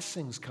the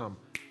blessings come,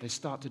 they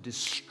start to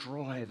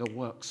destroy the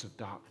works of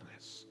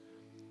darkness.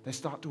 They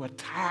start to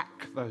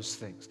attack those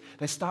things.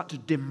 They start to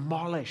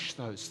demolish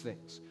those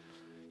things.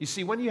 You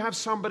see, when you have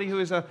somebody who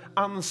is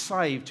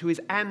unsaved, who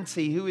is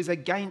anti, who is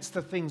against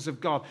the things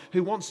of God,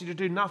 who wants you to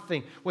do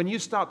nothing, when you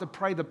start to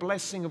pray the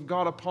blessing of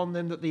God upon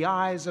them, that the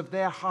eyes of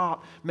their heart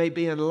may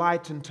be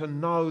enlightened to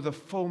know the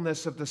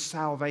fullness of the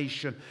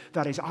salvation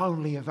that is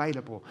only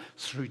available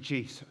through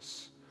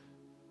Jesus.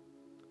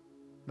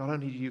 Not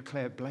only do you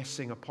declare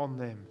blessing upon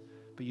them,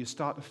 but you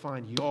start to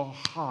find your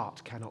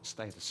heart cannot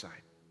stay the same.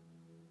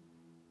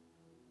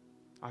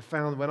 I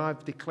found when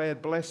I've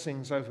declared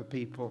blessings over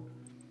people,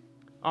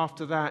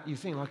 after that, you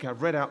think, like,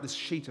 I've read out this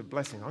sheet of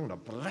blessing. I'm going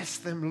to bless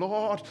them,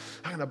 Lord.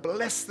 I'm going to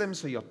bless them.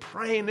 So you're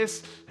praying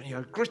this, and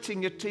you're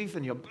gritting your teeth,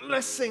 and you're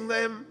blessing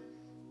them.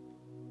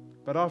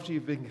 But after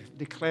you've been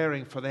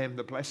declaring for them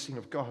the blessing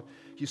of God,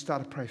 you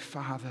start to pray,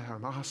 Father,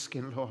 I'm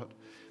asking, Lord,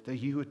 that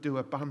you would do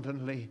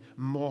abundantly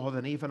more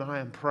than even I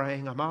am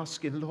praying. I'm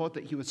asking, Lord,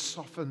 that you would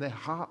soften their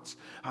hearts.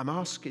 I'm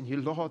asking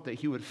you, Lord,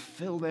 that you would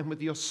fill them with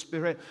your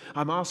Spirit.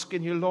 I'm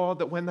asking you, Lord,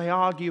 that when they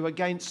argue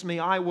against me,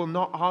 I will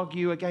not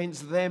argue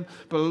against them.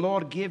 But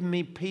Lord, give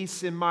me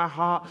peace in my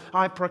heart.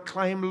 I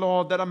proclaim,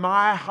 Lord, that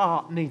my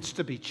heart needs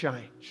to be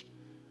changed.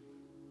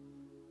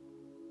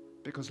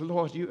 Because,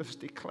 Lord, you have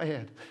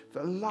declared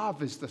that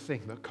love is the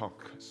thing that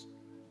conquers.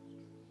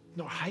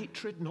 Not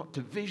hatred, not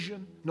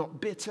division, not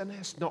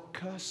bitterness, not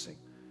cursing.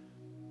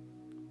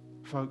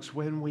 Folks,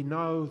 when we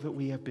know that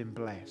we have been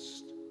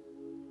blessed,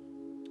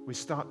 we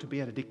start to be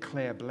able to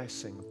declare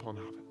blessing upon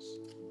others.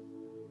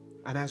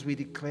 And as we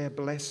declare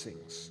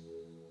blessings,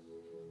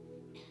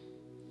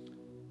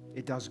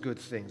 it does good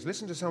things.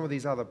 Listen to some of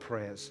these other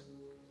prayers.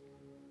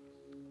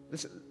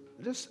 Listen,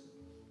 just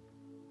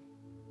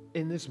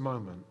in this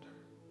moment,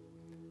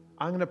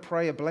 I'm going to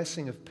pray a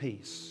blessing of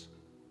peace.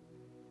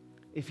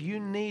 If you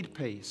need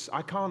peace,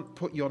 I can't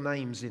put your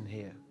names in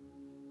here,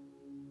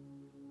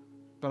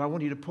 but I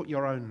want you to put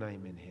your own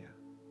name in here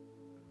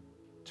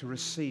to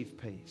receive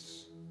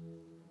peace.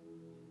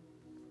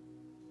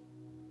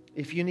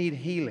 If you need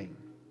healing,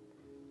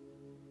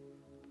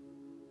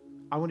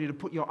 I want you to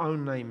put your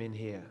own name in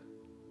here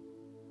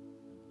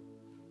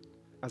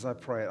as I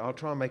pray it. I'll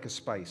try and make a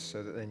space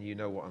so that then you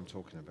know what I'm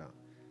talking about.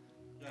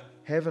 Yeah.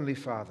 Heavenly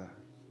Father,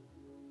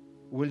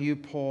 will you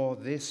pour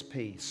this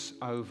peace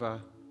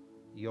over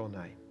your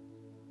name?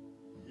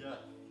 Yeah.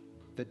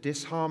 That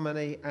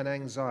disharmony and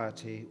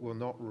anxiety will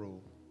not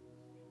rule,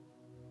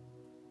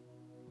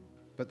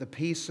 but the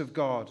peace of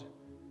God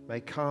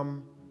may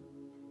come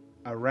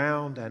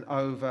around and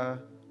over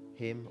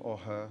him or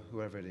her,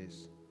 whoever it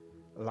is,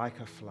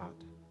 like a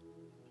flood.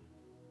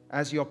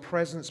 As your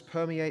presence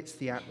permeates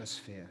the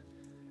atmosphere,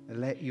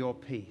 let your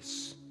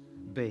peace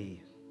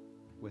be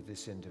with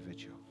this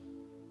individual.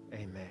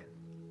 Amen.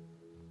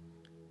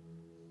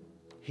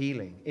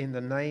 Healing in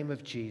the name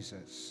of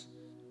Jesus.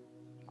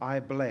 I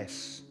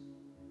bless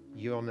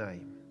your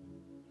name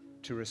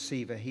to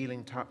receive a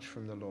healing touch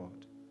from the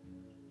Lord.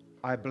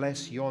 I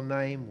bless your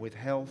name with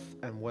health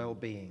and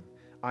well-being.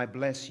 I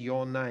bless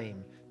your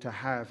name to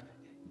have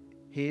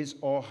his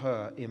or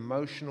her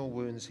emotional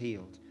wounds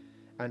healed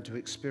and to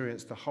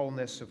experience the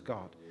wholeness of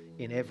God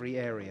in every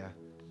area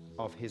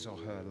of his or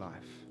her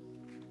life.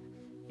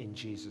 In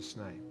Jesus'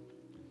 name,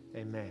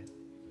 amen.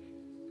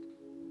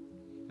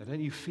 Now,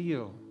 don't you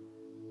feel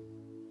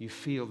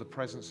the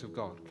presence of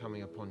God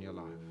coming upon your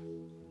life?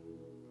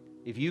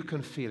 If you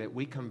can feel it,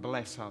 we can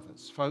bless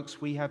others. Folks,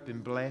 we have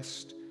been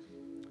blessed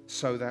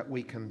so that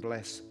we can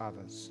bless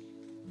others.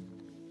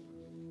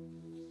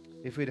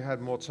 If we'd had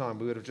more time,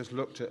 we would have just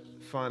looked at,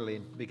 finally,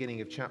 in the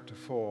beginning of chapter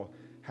 4,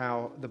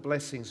 how the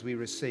blessings we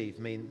receive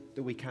mean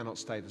that we cannot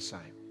stay the same.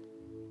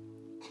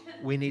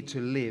 We need to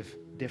live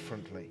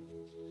differently.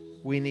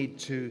 We need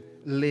to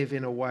live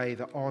in a way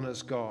that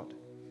honors God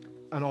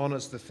and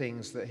honors the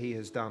things that He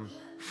has done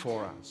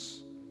for us.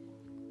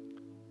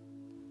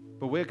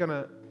 But we're going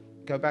to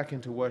go back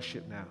into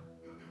worship now.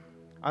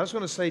 I just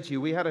want to say to you,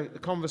 we had a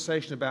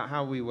conversation about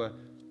how we were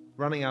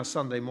running our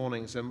Sunday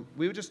mornings, and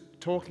we were just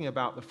talking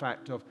about the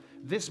fact of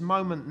this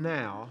moment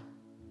now,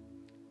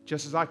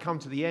 just as I come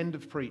to the end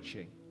of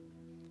preaching,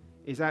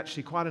 is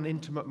actually quite an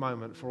intimate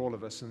moment for all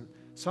of us. And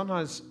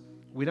sometimes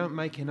we don't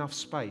make enough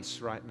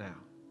space right now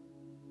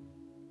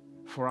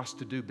for us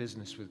to do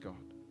business with God.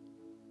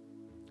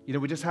 You know,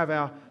 we just have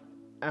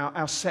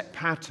our set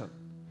pattern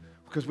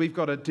because we've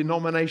got a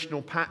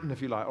denominational pattern,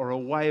 if you like, or a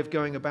way of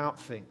going about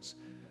things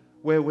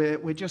where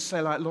we just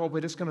say, like, Lord,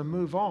 we're just going to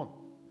move on.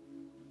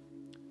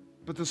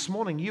 But this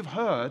morning you've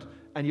heard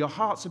and your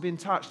hearts have been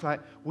touched,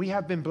 like, we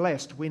have been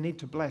blessed. We need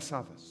to bless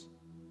others.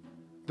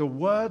 The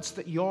words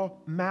that your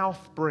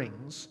mouth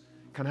brings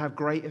can have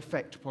great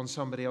effect upon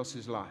somebody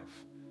else's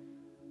life.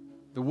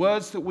 The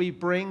words that we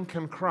bring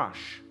can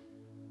crush.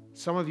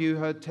 Some of you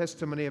heard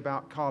testimony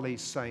about Carly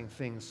saying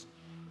things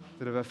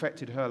that have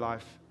affected her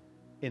life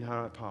in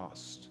her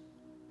past.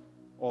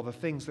 Or the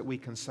things that we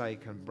can say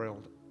can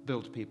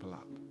build people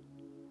up.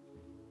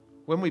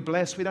 When we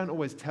bless, we don't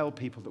always tell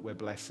people that we're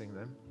blessing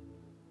them.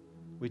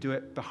 We do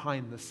it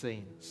behind the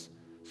scenes,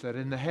 so that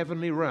in the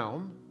heavenly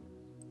realm,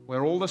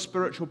 where all the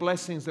spiritual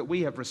blessings that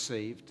we have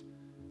received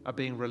are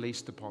being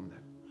released upon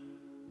them,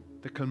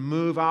 that can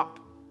move up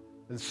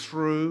and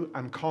through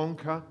and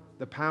conquer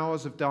the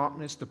powers of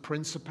darkness, the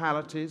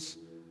principalities,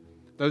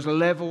 those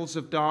levels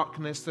of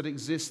darkness that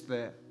exist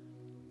there,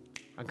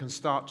 and can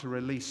start to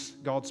release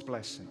God's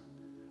blessing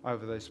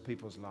over those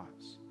people's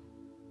lives.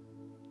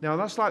 Now,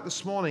 that's like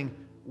this morning,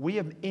 we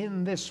are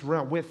in this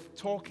realm. We're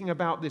talking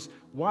about this.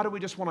 Why do we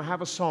just want to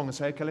have a song and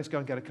say, okay, let's go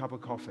and get a cup of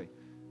coffee?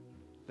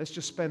 Let's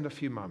just spend a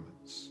few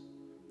moments.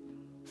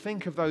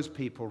 Think of those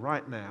people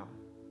right now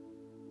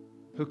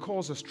who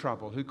cause us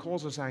trouble, who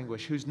cause us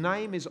anguish, whose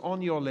name is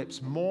on your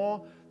lips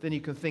more than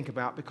you can think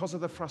about because of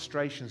the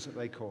frustrations that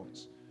they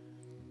cause.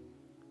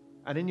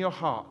 And in your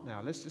heart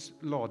now, let's just,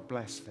 Lord,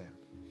 bless them.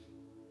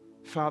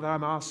 Father,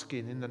 I'm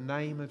asking in the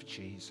name of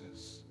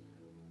Jesus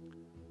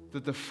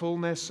that the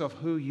fullness of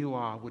who you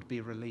are would be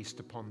released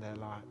upon their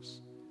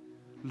lives.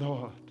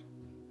 Lord,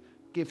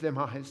 give them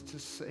eyes to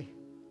see.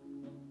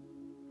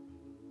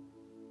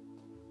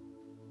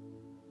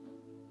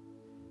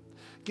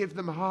 Give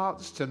them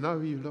hearts to know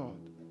you, Lord.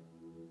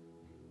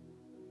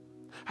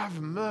 Have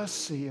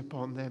mercy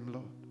upon them,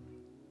 Lord,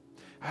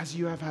 as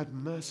you have had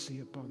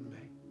mercy upon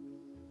me.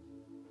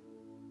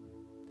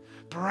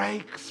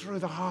 Break through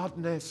the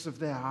hardness of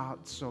their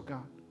hearts, oh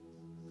God.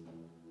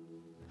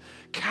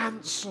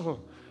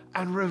 Cancel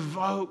and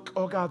revoke,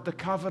 oh God, the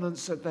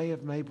covenants that they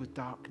have made with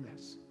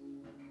darkness.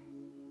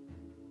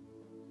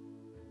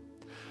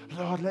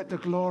 Lord, let the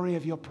glory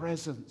of your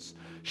presence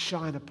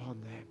shine upon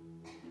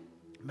them.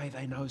 May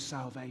they know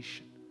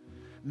salvation.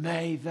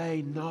 May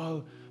they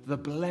know the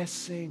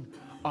blessing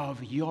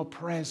of your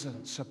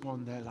presence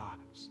upon their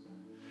lives.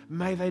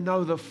 May they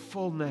know the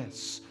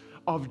fullness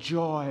of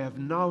joy of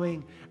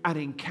knowing and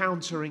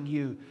encountering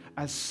you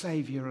as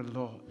Savior and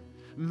Lord.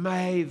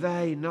 May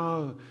they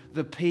know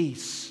the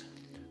peace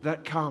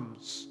that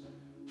comes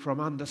from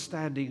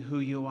understanding who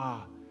you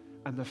are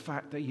and the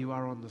fact that you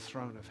are on the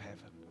throne of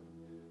heaven.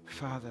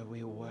 Father,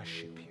 we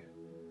worship you,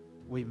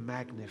 we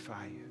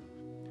magnify you,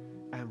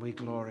 and we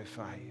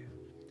glorify you.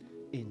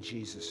 In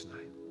Jesus'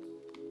 name,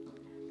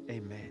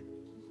 amen.